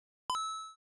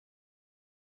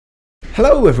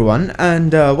Hello everyone,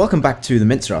 and welcome back to the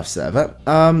MinceRaft server.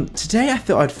 Today I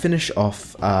thought I'd finish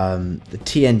off the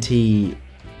TNT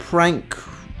prank,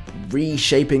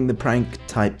 reshaping the prank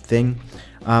type thing.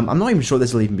 I'm not even sure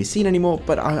this will even be seen anymore,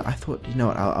 but I thought, you know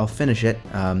what, I'll finish it,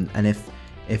 and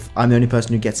if I'm the only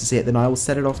person who gets to see it, then I will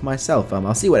set it off myself.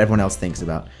 I'll see what everyone else thinks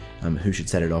about who should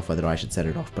set it off, whether I should set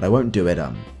it off, but I won't do it,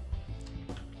 I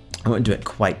won't do it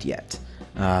quite yet.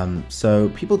 So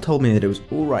people told me that it was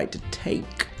alright to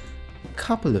take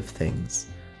couple of things.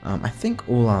 I think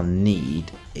all I'll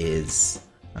need is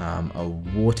a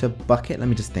water bucket. Let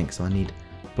me just think. So I need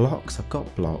blocks. I've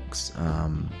got blocks.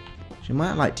 You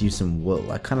might like to use some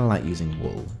wool. I kind of like using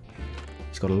wool.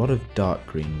 It's got a lot of dark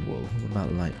green wool. What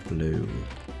about light blue?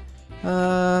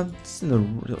 It's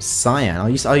in the cyan. I'll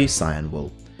use cyan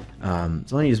wool.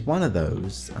 So I'll use one of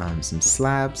those. Some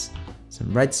slabs,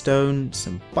 some redstone,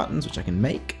 some buttons which I can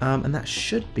make, and that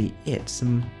should be it.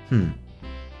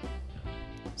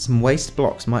 Some waste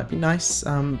blocks might be nice,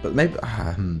 but maybe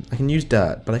I can use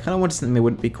dirt, but I kind of wanted something that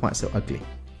wouldn't be quite so ugly.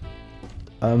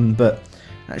 But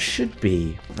that should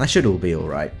all be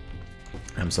alright.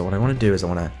 So what I want to do is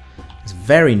it's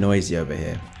very noisy over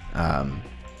here.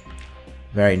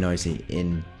 Very noisy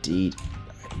indeed.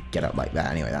 I can get up like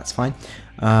that anyway, that's fine.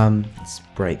 Let's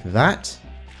break that.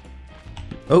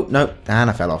 Oh, no, and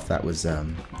I fell off. That was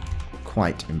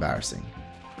quite embarrassing.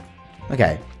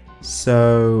 Okay,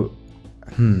 so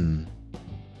I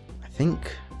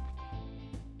think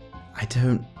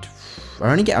the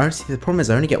problem is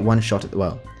I only get one shot at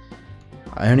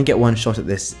I only get one shot at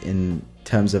this in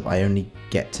terms of I only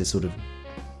get to sort of,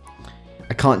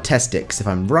 I can't test it, because if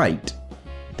I'm right,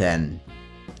 then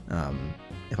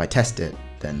if I test it,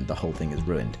 then the whole thing is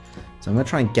ruined. So I'm going to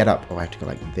try and get up. Oh, I have to go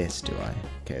like this, do I?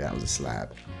 Okay, that was a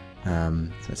slab. So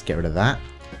let's get rid of that.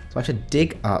 So I have to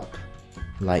dig up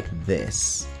like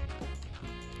this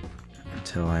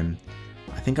until I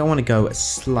think I want to go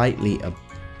slightly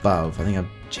above. I think I've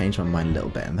changed my mind a little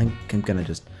bit. I think I'm going to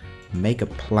just make a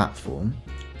platform.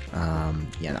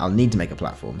 Yeah, I'll need to make a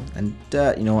platform. And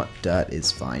dirt, you know what? Dirt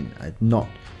is fine. I'm not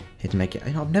here to make it.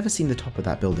 You know, I've never seen the top of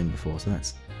that building before, so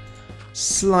that's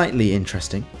slightly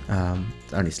interesting.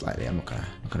 Only slightly. I'm not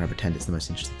gonna pretend it's the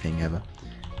most interesting thing ever.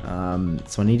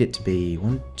 So I need it to be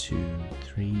 1, 2,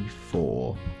 3,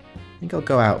 4. I think I'll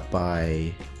go out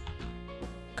by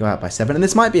 7, and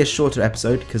this might be a shorter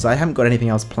episode because I haven't got anything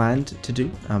else planned to do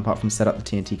apart from set up the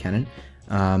TNT cannon.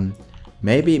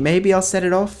 Maybe I'll set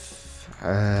it off.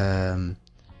 To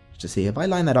see if I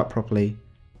line that up properly.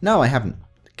 No, I haven't.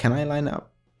 Can I line it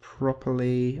up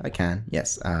properly? I can.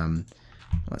 Yes.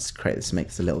 Let's create this. Make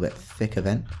this a little bit thicker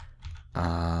then.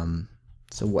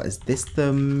 So what is this?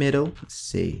 The middle. Let's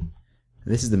see.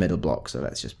 This is the middle block. So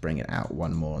let's just bring it out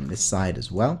one more on this side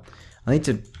as well. I need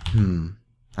to.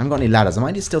 I haven't got any ladders. I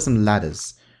might need to steal some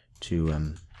ladders to.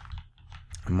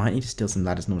 I might need to steal some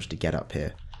ladders in order to get up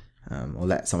here, or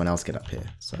let someone else get up here.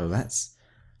 So let's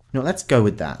go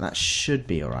with that. That should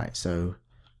be all right. So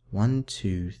 1,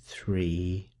 2,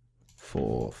 3,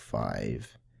 4,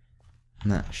 5.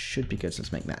 And that should be good. So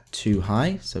let's make that too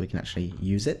high so we can actually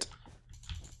use it.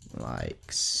 Like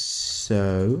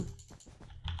so.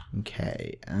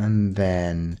 Okay, and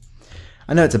then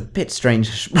I know it's a bit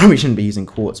strange. Probably shouldn't be using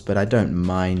quartz, but I don't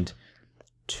mind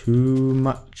too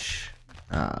much.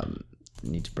 I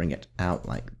need to bring it out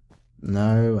like,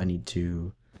 no, I need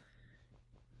to,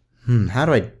 how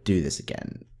do I do this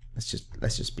again? Let's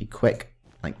just be quick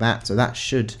like that. So that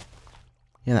should,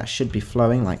 yeah, that should be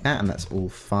flowing like that, and that's all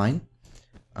fine.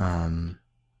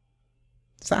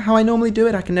 Is that how I normally do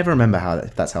it? I can never remember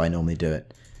if that's how I normally do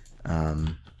it.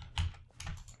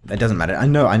 It doesn't matter. I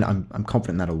know I'm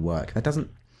confident that'll work. That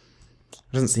doesn't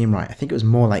seem right. I think it was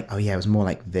more like, oh yeah, it was more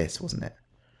like this, wasn't it?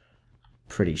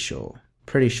 Pretty sure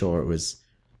it was.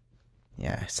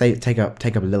 Yeah, take up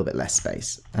a little bit less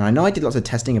space. And I know I did lots of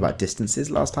testing about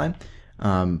distances last time,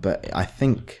 but I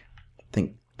think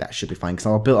that should be fine, because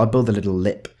I'll build a little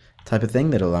lip type of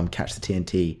thing that'll catch the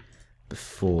TNT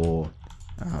before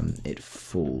it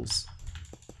falls.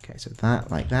 Okay, so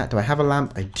that like that. Do I have a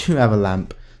lamp? I do have a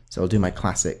lamp. So I'll do my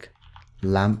classic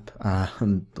lamp, well,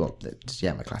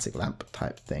 yeah, my classic lamp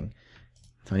type thing.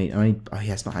 So I need, oh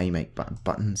yeah, it's not how you make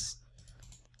buttons.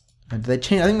 Did they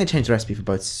change? I think they changed the recipe for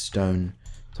both stone.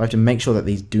 So I have to make sure that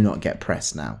these do not get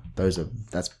pressed now.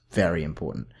 That's very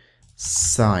important.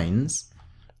 Signs.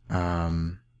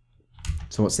 So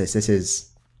what's this? This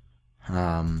is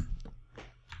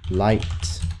light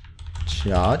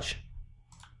charge.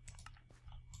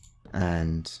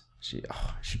 And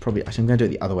I'm going to do it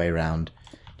the other way around,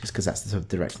 just because that's the sort of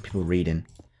direction people read in.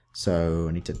 So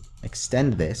I need to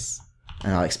extend this,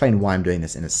 and I'll explain why I'm doing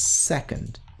this in a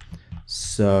second.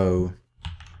 So,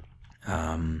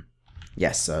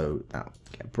 yes, so that'll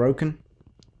get broken.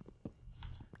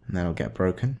 And that'll get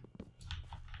broken.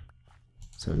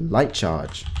 So light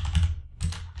charge.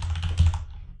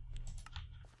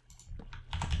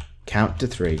 Count to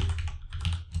 3.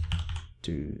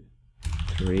 2,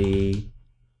 3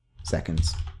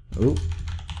 seconds. Ooh.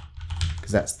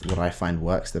 Because that's what I find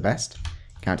works the best.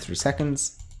 Count to 3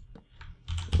 seconds.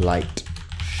 Light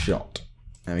shot.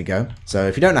 There we go. So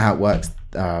if you don't know how it works,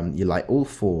 you light all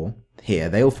 4 here.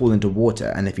 They all fall into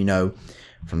water. And if you know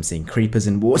from seeing creepers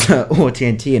in water or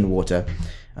TNT in water,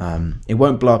 it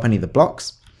won't blow up any of the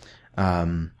blocks.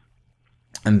 And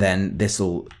then this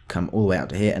will come all the way out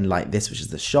to here and light this, which is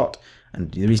the shot.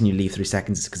 And the reason you leave 3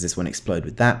 seconds is because this won't explode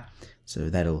with that.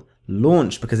 So that'll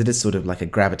launch, because it is sort of like a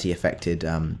gravity affected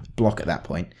block at that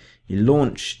point. You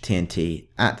launch TNT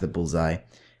at the bullseye.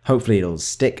 Hopefully it'll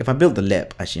stick. If I build the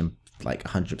lip, actually I'm like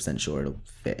 100% sure it'll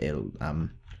fit. It'll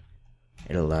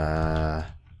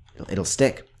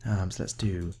stick. So let's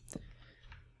do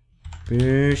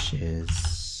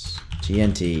Boosh's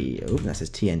TNT. Oh, that says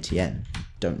TNTN.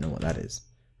 Don't know what that is.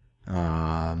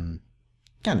 Cannon.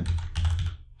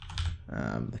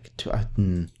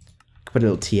 Put a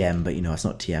little TM, but you know it's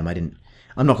not TM.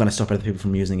 I'm not going to stop other people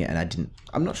from using it, and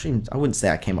I'm not sure. I wouldn't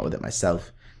say I came up with it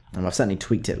myself. I've certainly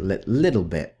tweaked it a little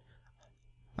bit.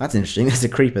 That's interesting. There's a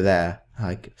creeper there.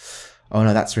 Like, oh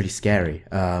no, that's really scary.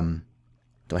 Do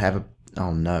I have a?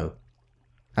 Oh no,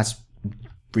 that's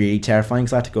really terrifying.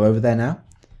 So I have to go over there now.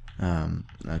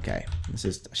 Okay, this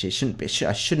is actually it shouldn't be.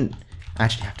 I shouldn't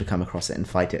actually have to come across it and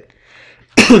fight it.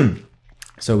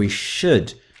 So we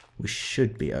should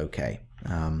be okay.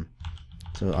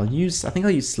 So I think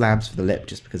I'll use slabs for the lip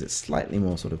just because it's slightly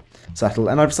more sort of subtle.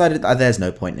 And I've decided that there's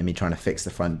no point in me trying to fix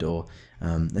the front door.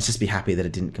 Let's just be happy that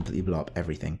it didn't completely blow up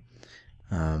everything.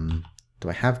 Do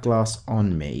I have glass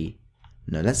on me?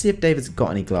 No, let's see if David's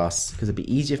got any glass, because it'd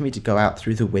be easier for me to go out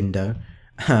through the window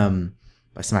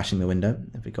by smashing the window.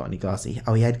 If we got any glass. He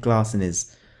had glass in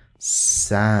his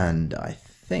sand, I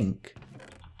think.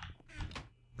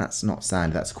 That's not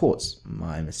sand, that's quartz.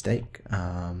 My mistake.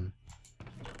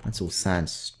 That's all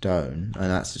sandstone, and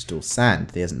that's just all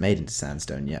sand. He hasn't made into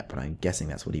sandstone yet, but I'm guessing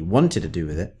that's what he wanted to do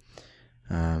with it.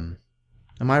 Am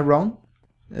I wrong?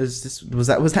 Was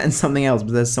that in something else?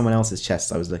 Was there someone else's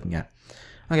chest I was looking at?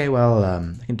 Okay, well,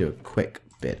 I can do a quick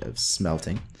bit of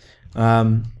smelting.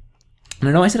 I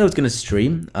know I said I was going to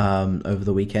stream over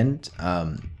the weekend,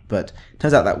 but it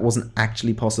turns out that wasn't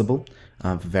actually possible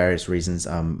for various reasons.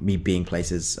 Me being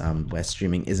places where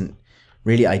streaming isn't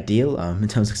really ideal in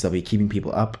terms of, because I'll be keeping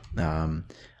people up.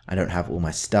 I don't have all my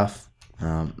stuff,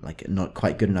 like not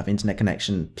quite good enough internet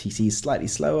connection. PC is slightly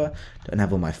slower. Don't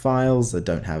have all my files. I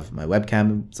don't have my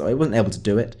webcam, so I wasn't able to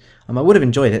do it. I would have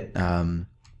enjoyed it.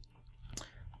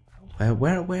 Where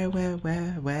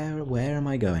am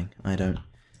I going? I don't.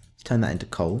 Let's turn that into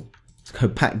coal. Let's go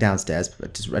back downstairs.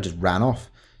 But I just ran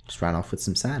off. Just ran off with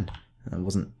some sand. That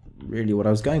wasn't really what I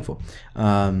was going for.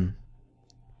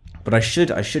 But I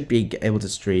should be able to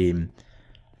stream.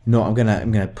 No, I'm gonna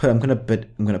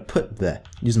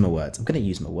use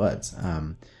my words.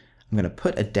 I'm gonna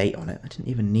put a date on it. I didn't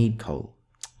even need coal.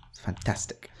 It's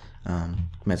fantastic.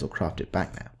 May as well craft it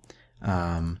back now.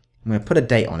 I'm gonna put a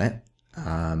date on it.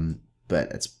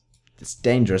 But it's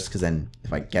dangerous, because then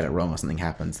if I get it wrong or something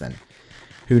happens, then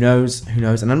who knows?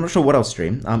 And I'm not sure what I'll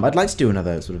stream. I'd like to do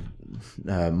another sort of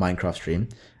Minecraft stream,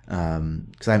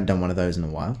 because I haven't done one of those in a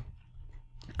while.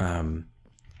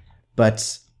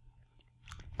 But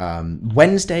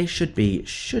Wednesday should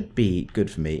be good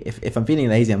for me. If I'm feeling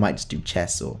lazy, I might just do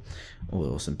chess or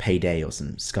some Payday or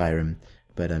some Skyrim.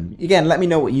 But again, let me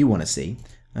know what you want to see.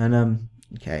 And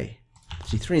okay,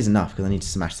 3 is enough, because I need to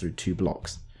smash through 2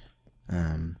 blocks.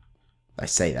 I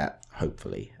say that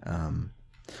hopefully.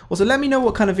 Also, let me know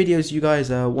what kind of videos you guys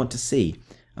want to see.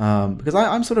 Because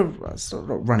I'm sort of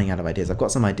running out of ideas. I've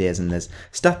got some ideas, and there's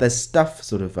stuff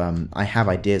sort of I have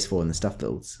ideas for, and the stuff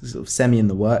that's sort of semi in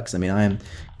the works. I mean, I am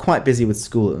quite busy with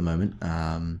school at the moment,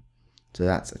 so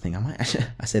that's, I think I might actually,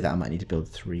 I say that I might need to build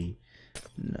 3.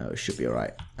 No, it should be all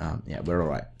right. Yeah, we're all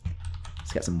right.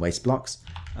 Let's get some waste blocks.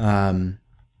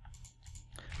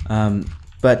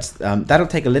 But that'll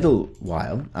take a little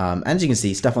while. As you can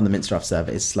see, stuff on the MinceRaft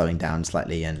server is slowing down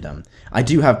slightly, and I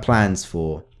do have plans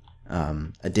for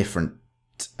a different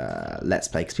Let's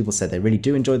Play, because people said they really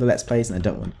do enjoy the Let's Plays, and I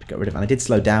don't want to get rid of it. And I did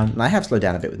slow down, and I have slowed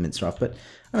down a bit with MinceRaft, but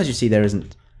as you see, there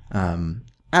isn't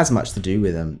as much to do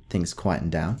with things quieting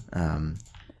down.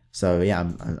 So yeah,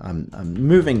 I'm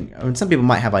moving. I mean, some people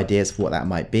might have ideas for what that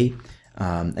might be.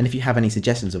 And if you have any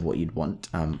suggestions of what you'd want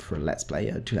for a Let's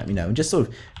Play, do let me know. And just sort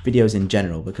of videos in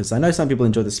general, because I know some people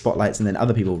enjoy the spotlights and then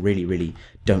other people really, really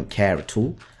don't care at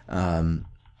all. And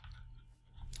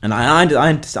I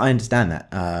understand that.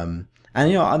 And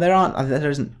you know, there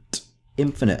isn't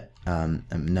infinite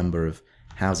number of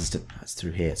houses to pass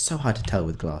through here. It's so hard to tell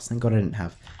with glass. Thank God I didn't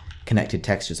have connected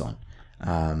textures on.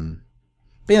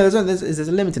 But yeah, there's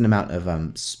a limited amount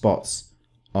of spots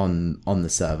on the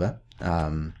server.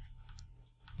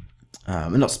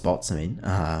 Not spots, I mean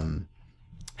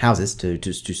houses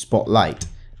to spotlight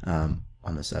on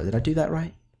the server. Did I do that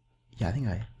right? Yeah, I think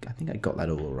I got that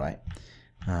all right.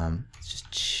 Let's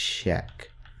just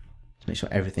check to make sure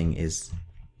everything is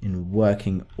in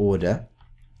working order.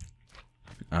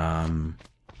 That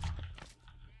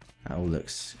all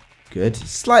looks good.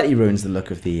 Slightly ruins the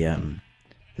look of the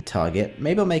target.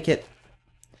 Maybe I'll make it.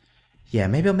 Yeah,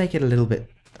 maybe I'll make it a little bit.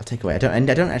 I'll take away. I don't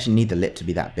actually need the lip to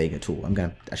be that big at all. I'm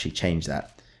going to actually change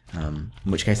that. In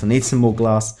which case I'll need some more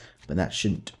glass, but that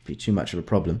shouldn't be too much of a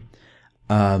problem.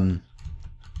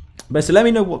 But so let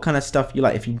me know what kind of stuff you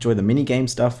like. If you enjoy the mini game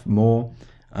stuff more,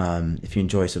 if you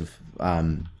enjoy sort of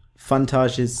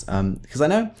funtages, because I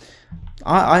know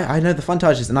the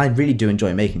funtages, and I really do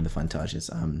enjoy making the funtages.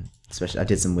 Especially I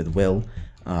did some with Will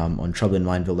on Trouble in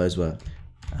Mineville. Those were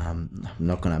I'm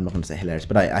not gonna say hilarious,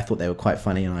 but I thought they were quite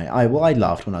funny, and I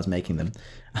laughed when I was making them.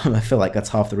 I feel like that's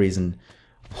half the reason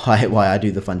why I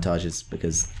do the funtages,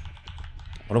 because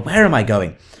where am I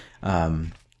going?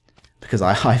 Because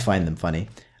I find them funny.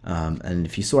 And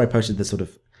if you saw, I posted the sort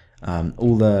of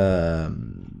all the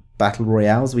battle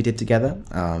royales we did together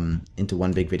into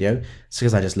one big video. It's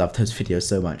because I just love those videos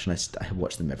so much, and I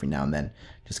watch them every now and then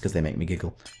just because they make me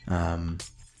giggle.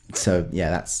 So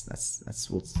yeah, that's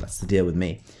the deal with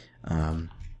me.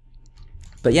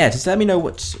 But yeah, just let me know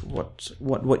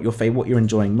what you're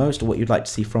enjoying most, or what you'd like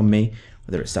to see from me.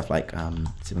 Whether it's stuff like see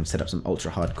if I can set up some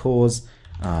ultra hardcores,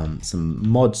 some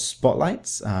mod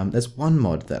spotlights. There's one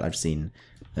mod that I've seen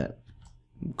that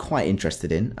I'm quite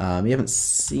interested in. You haven't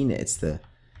seen it. It's the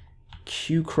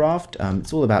QCraft.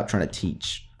 It's all about trying to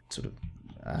teach sort of.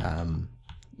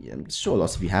 Yeah, I'm sure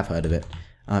lots of you have heard of it.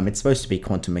 It's supposed to be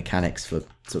quantum mechanics for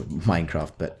sort of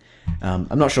Minecraft, but I'm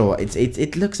not sure.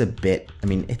 It looks a bit. I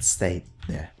mean,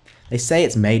 they say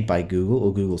it's made by Google,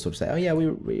 or Google sort of say, oh yeah,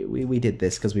 we did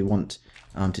this because we want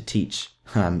to teach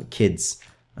kids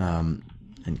and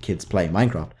kids play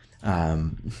Minecraft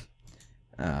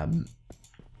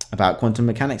about quantum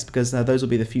mechanics, because those will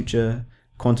be the future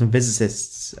quantum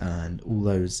physicists and all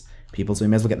those people, so we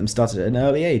may as well get them started at an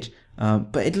early age.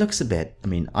 But it looks a bit, I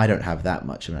mean, I don't have that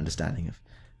much of an understanding of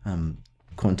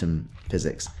quantum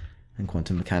physics and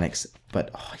quantum mechanics, but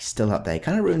he's still up there. It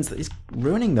kind of ruins, he's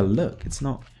ruining the look. It's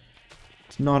not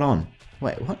on.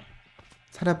 Wait, what?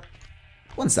 Is that a,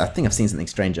 what's that? I think I've seen something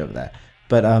strange over there.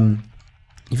 But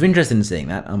if you're interested in seeing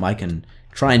that, I can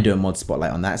try and do a mod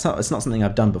spotlight on that. It's not something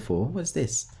I've done before. What's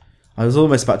this? I was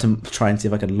almost about to try and see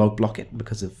if I could log block it,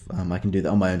 because of I can do that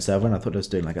on my own server, and I thought I was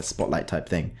doing like a spotlight type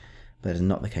thing. That is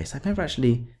not the case. I've never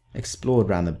actually explored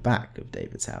around the back of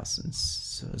David's house. And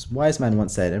so, as Wise Man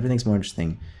once said, everything's more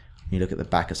interesting when you look at the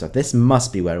back of stuff. This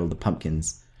must be where all the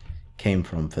pumpkins came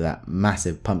from for that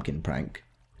massive pumpkin prank.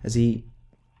 Is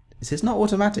this not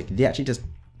automatic? Did he actually just...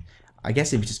 I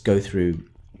guess if you just go through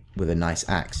with a nice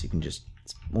axe, you can just...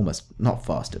 It's almost not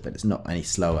faster, but it's not any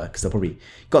slower, because they'll probably...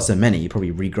 Got so many, you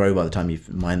probably regrow by the time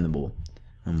you've mined them all.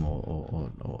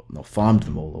 Or farmed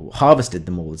them all, or harvested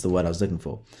them all is the word I was looking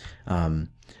for.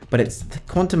 But it's the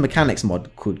quantum mechanics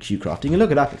mod called QCraft. You can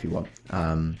look it up if you want.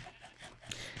 It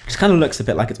just kind of looks a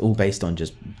bit like it's all based on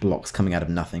just blocks coming out of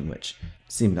nothing, which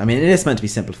seems, I mean, it is meant to be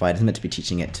simplified. It's meant to be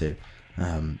teaching it to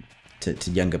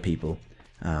younger people.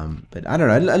 But I don't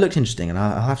know, it looked interesting, and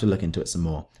I'll have to look into it some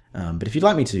more. But if you'd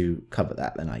like me to cover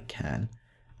that, then I can.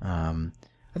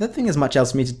 I don't think there's much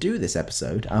else for me to do this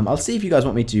episode. I'll see if you guys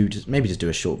want me to maybe just do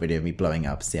a short video of me blowing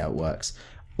up, see how it works,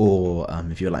 or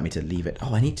if you'd like me to leave it.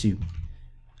 Oh, I need to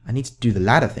do the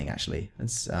ladder thing actually.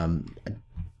 It's I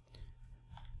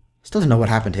still don't know what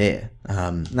happened here.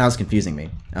 Now it's confusing me.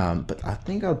 But I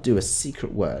think I'll do a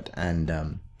secret word, and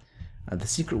the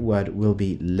secret word will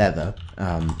be leather,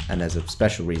 and there's a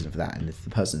special reason for that. And if the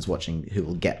person's watching who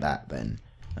will get that, then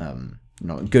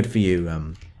good for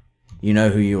you. You know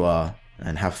who you are.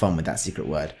 And have fun with that secret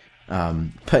word.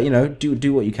 But, you know,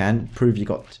 do what you can. Prove you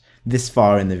got this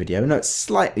far in the video. No, it's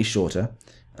slightly shorter.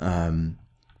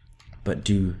 But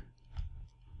do...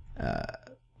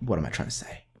 what am I trying to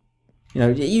say? You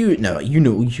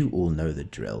all know the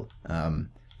drill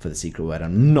for the secret word.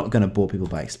 I'm not going to bore people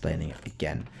by explaining it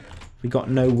again. If we got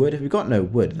no wood,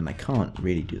 then I can't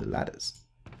really do the ladders.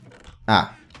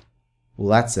 Ah. Well,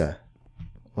 that's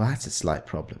a slight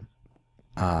problem.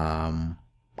 Has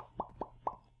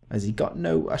he got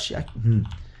no? Actually,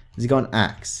 has he got an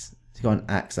axe? Has he got an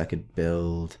axe I could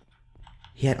build?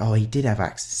 He had. Oh, he did have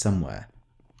axes somewhere.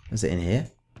 Was it in here?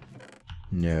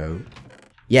 No.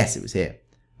 Yes, it was here.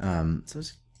 So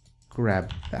let's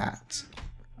grab that.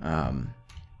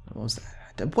 What was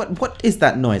that? What is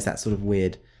that noise? That sort of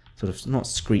weird, sort of not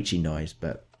screechy noise,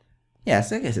 but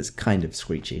yes, I guess it's kind of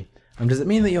screechy. Does it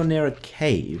mean that you're near a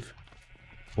cave,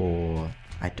 or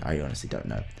I honestly don't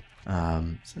know.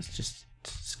 So let's just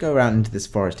go around into this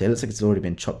forest here. It looks like it's already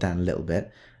been chopped down a little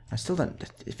bit. I still don't.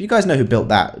 If you guys know who built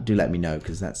that, do let me know,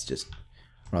 because that's just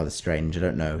rather strange. I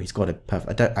don't know. He's got a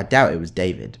perfect. I doubt it was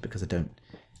David, because I don't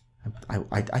know.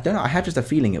 I have just a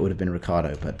feeling it would have been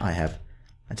Ricardo, but I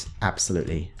just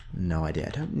absolutely no idea.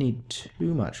 I don't need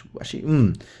too much.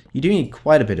 Actually, you do need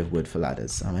quite a bit of wood for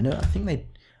ladders. I know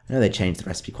they changed the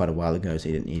recipe quite a while ago, so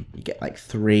you didn't need. You get like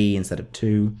 3 instead of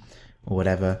 2, or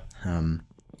whatever. I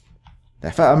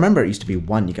remember it used to be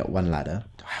 1. You get 1 ladder.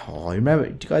 Oh, do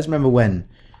you guys remember when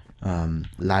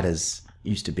ladders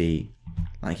used to be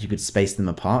like you could space them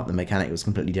apart? The mechanic was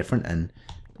completely different, and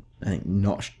I think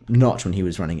Notch when he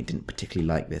was running it didn't particularly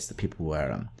like this. The people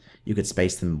were you could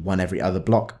space them 1 every other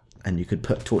block, and you could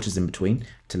put torches in between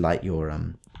to light your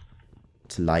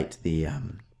the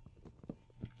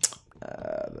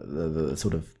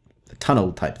sort of the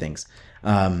tunnel type things.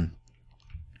 But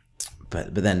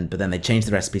then they changed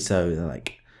the recipe, so they're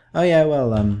like, oh yeah,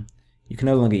 well you can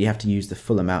no longer, you have to use the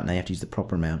full amount, now you have to use the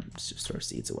proper amount. Just throw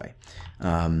seeds away.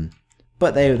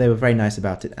 But they were very nice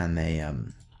about it, and they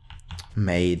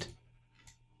made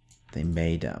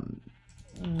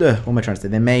what am I trying to say?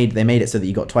 They made it so that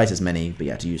you got twice as many, but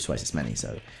you had to use twice as many,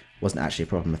 so it wasn't actually a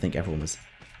problem. I think everyone was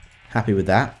happy with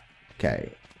that.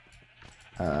 Okay.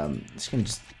 Just gonna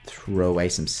throw away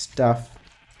some stuff.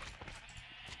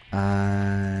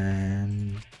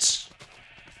 And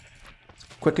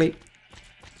quickly.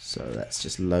 So let's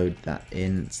just load that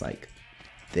in. It's like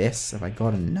this. Have I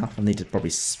got enough? I'll need to probably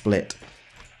split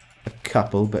a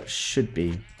couple, but that should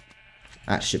be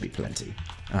plenty.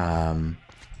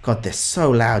 God, they're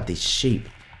so loud, these sheep.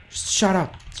 Just shut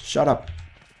up. Shut up.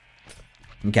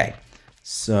 Okay.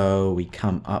 So we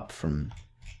come up from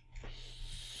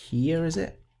here, is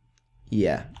it?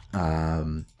 Yeah.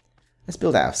 Let's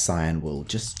build out of cyan wool,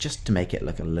 just to make it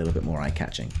look a little bit more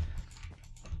eye-catching.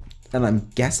 And I'm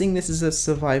guessing this is a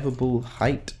survivable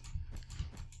height.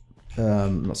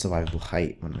 Not survivable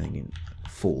height, what am I thinking?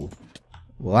 Full.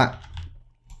 Well,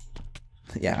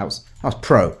 yeah, I was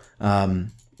pro. Yeah,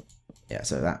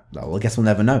 so well, I guess we'll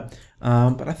never know.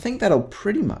 But I think that'll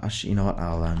pretty much, you know what,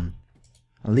 I'll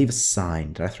leave a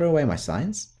sign. Did I throw away my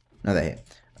signs? No, they're here.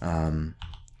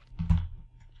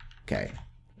 Okay.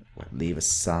 Leave a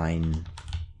sign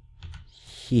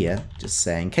here, just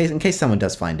saying, in case someone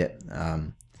does find it.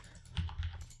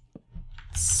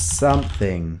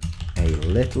 Something a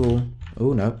little.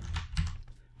 Oh no,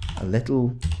 a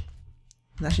little.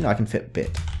 Actually, no, I can fit a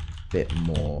bit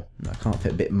more. No, I can't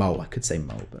fit a bit more. I could say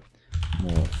more, but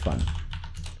more fun.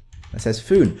 That says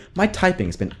Foon. My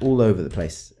typing's been all over the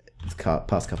place the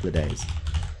past couple of days.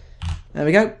 There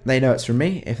we go. They know it's from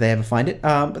me if they ever find it.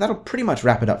 But that'll pretty much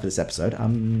wrap it up for this episode.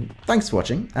 Thanks for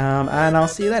watching, and I'll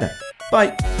see you later.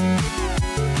 Bye!